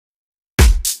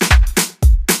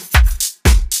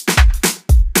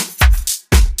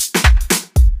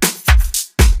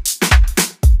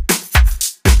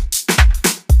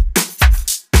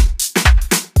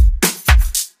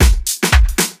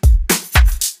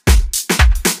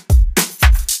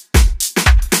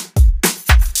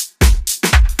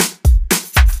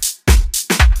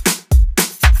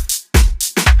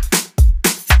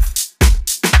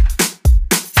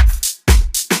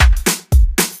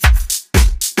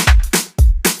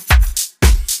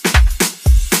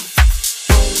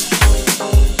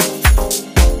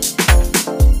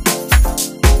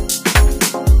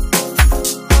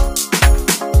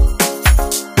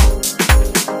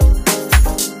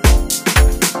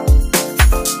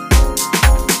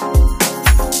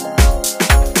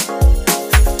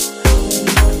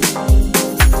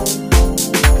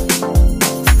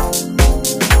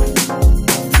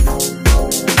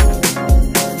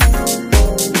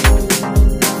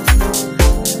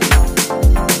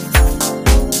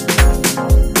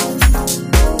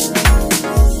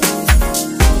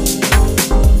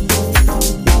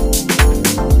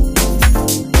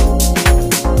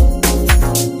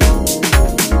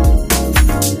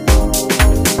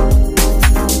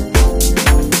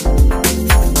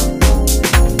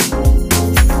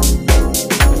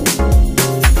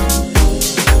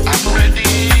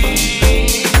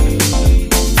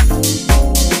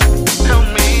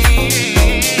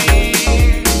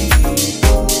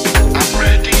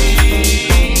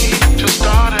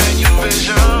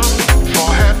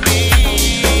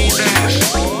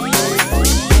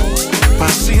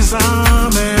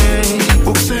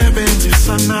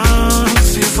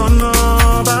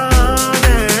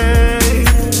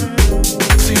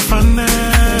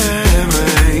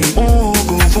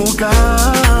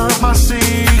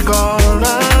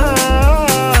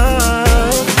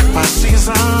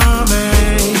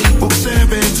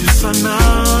sana,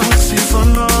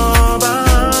 sifanobane,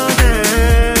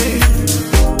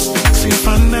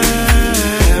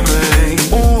 sifanele,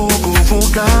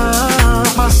 ukuvuka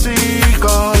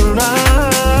masikola.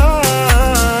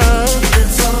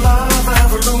 It's a love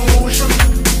revolution,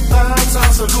 that's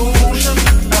our solution.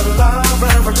 A love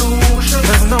revolution,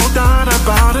 there's no doubt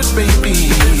about it, baby.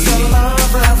 It's a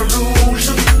love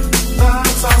revolution,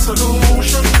 that's our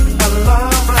solution. A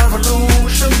love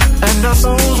revolution, and our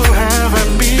souls will have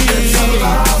and be. It's a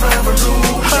love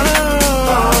revolution,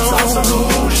 that's our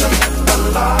solution. A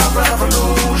love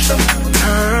revolution,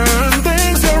 turn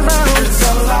things around. It's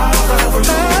a love revolution,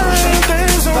 turn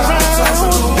things around. That's our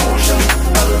solution.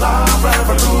 A love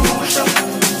revolution.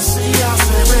 See our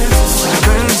seven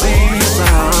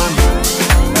seasons.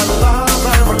 A love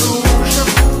revolution.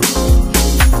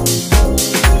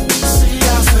 See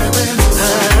our seven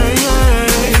seasons.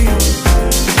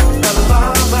 A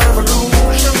love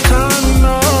revolution. Turn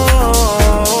on.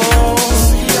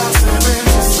 See our seven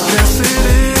seasons. Yes, it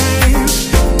is.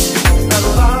 A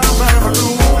love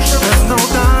revolution. There's no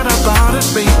doubt about it,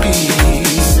 baby.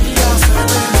 See our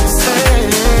seven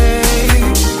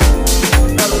seasons.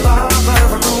 A love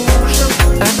revolution,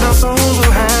 and our souls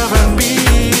will have and be.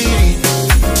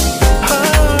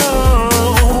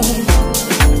 Oh,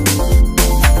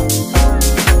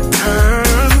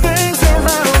 turn things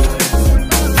around,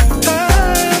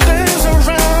 turn things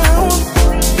around.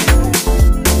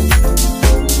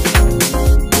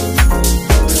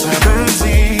 Seven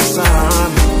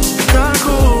seasons,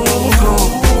 Kabomo.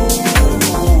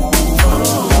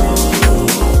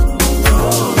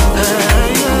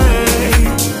 Hey, hey.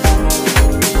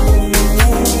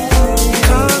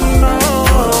 Turn on.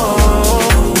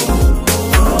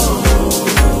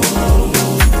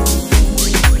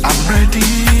 I'm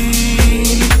ready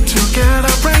to get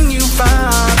a brand new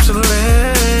vibe to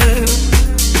live.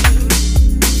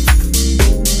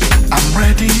 I'm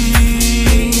ready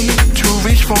to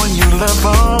reach for new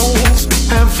levels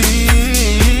and feel